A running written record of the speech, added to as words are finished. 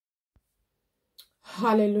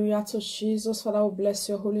Hallelujah to Jesus. Father, we bless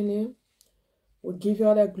your holy name. We give you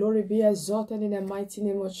all the glory. Be exalted in the mighty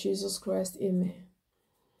name of Jesus Christ. Amen.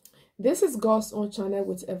 This is God's own channel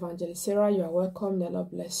with Evangelist Sarah. You are welcome. The Lord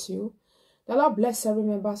bless you. The Lord bless every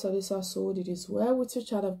member of this household. It is well with you,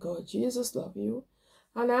 child of God. Jesus love you.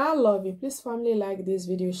 And I love you. Please, family, like this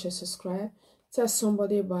video, share, subscribe. Tell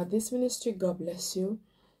somebody about this ministry. God bless you.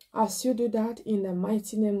 As you do that, in the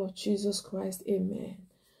mighty name of Jesus Christ. Amen.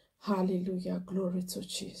 Hallelujah. Glory to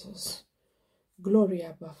Jesus. Glory,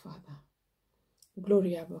 Abba Father.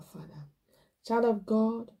 Glory, Abba Father. Child of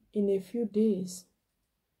God, in a few days,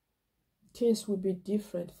 things will be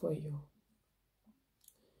different for you.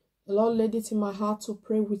 The Lord laid it in my heart to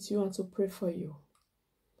pray with you and to pray for you.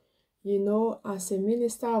 You know, as a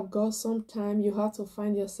minister of God, sometimes you have to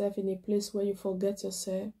find yourself in a place where you forget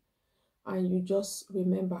yourself and you just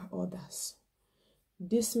remember others.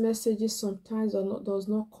 These messages sometimes does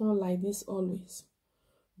not come like this always.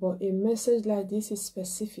 But a message like this is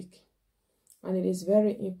specific and it is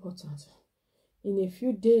very important. In a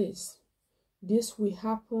few days, this will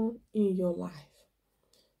happen in your life.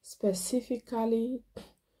 Specifically,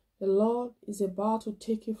 the Lord is about to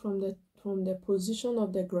take you from the position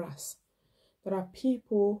of the grass. There are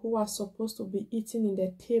people who are supposed to be eating in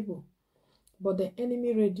the table, but the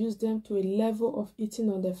enemy reduced them to a level of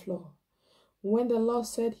eating on the floor. When the Lord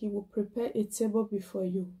said he will prepare a table before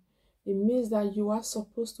you, it means that you are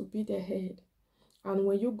supposed to be the head. And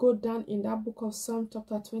when you go down in that book of Psalm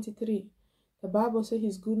chapter 23, the Bible says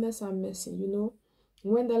his goodness and mercy. You know,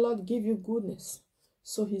 when the Lord give you goodness,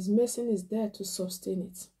 so his mercy is there to sustain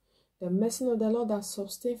it. The mercy of the Lord that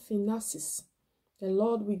sustains finances, the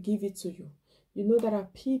Lord will give it to you. You know, there are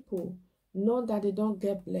people, not that they don't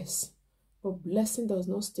get blessed, but blessing does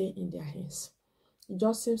not stay in their hands. It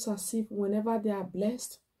just seems as if whenever they are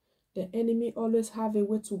blessed, the enemy always have a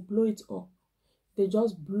way to blow it up. They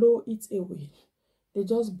just blow it away. They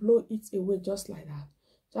just blow it away just like that.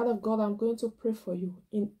 Child of God, I'm going to pray for you.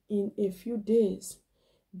 In a few days,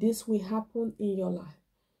 this will happen in your life.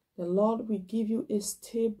 The Lord will give you a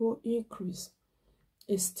stable increase,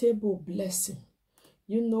 a stable blessing.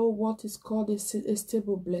 You know what is called a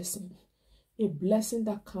stable blessing? A blessing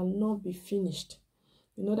that cannot be finished.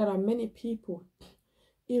 You know, there are many people,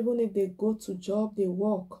 even if they go to job, they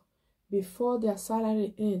work, before their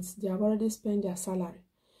salary ends, they have already spent their salary.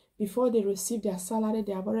 Before they receive their salary,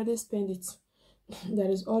 they have already spent it.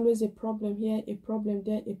 There is always a problem here, a problem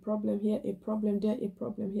there, a problem here, a problem there, a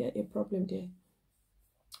problem here, a problem there.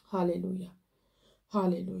 Hallelujah.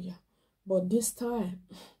 Hallelujah. But this time,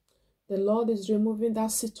 the Lord is removing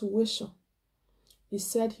that situation. He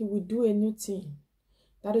said he will do a new thing.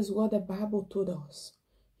 That is what the Bible told us.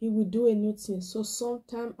 He will do a new thing. So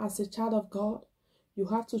sometime as a child of God, you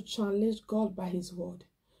have to challenge God by his word.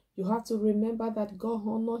 You have to remember that God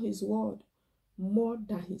honors his word more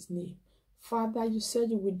than his name. Father, you said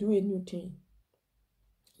you will do a new thing.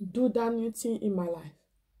 Do that new thing in my life.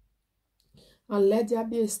 And let there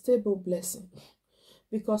be a stable blessing.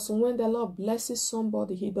 Because when the Lord blesses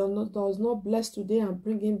somebody, he does not bless today and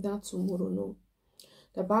bring him down tomorrow. No.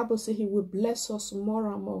 The Bible says he will bless us more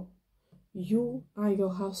and more. You and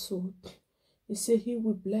your household. He said he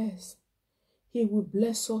will bless. He will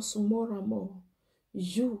bless us more and more.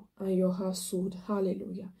 You and your household.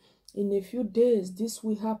 Hallelujah. In a few days, this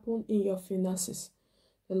will happen in your finances.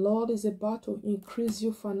 The Lord is about to increase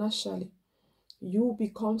you financially. You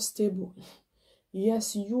become stable.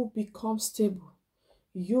 Yes, you become stable.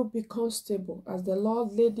 You become stable. As the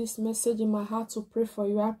Lord laid this message in my heart to pray for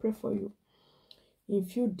you, I pray for you. In a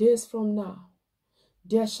few days from now,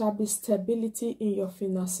 there shall be stability in your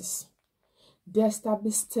finances. There shall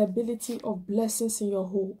be stability of blessings in your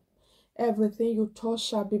home. Everything you touch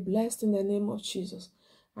shall be blessed in the name of Jesus.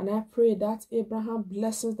 And I pray that Abraham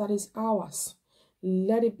blessings that is ours,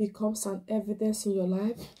 let it become some evidence in your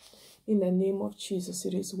life in the name of Jesus.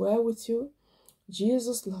 It is well with you.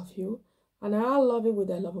 Jesus loves you. And I love you with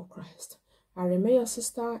the love of Christ. I remain your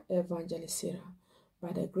sister, Evangelist Sarah.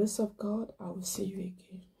 By the grace of God, I will see you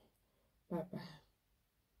again. Bye-bye.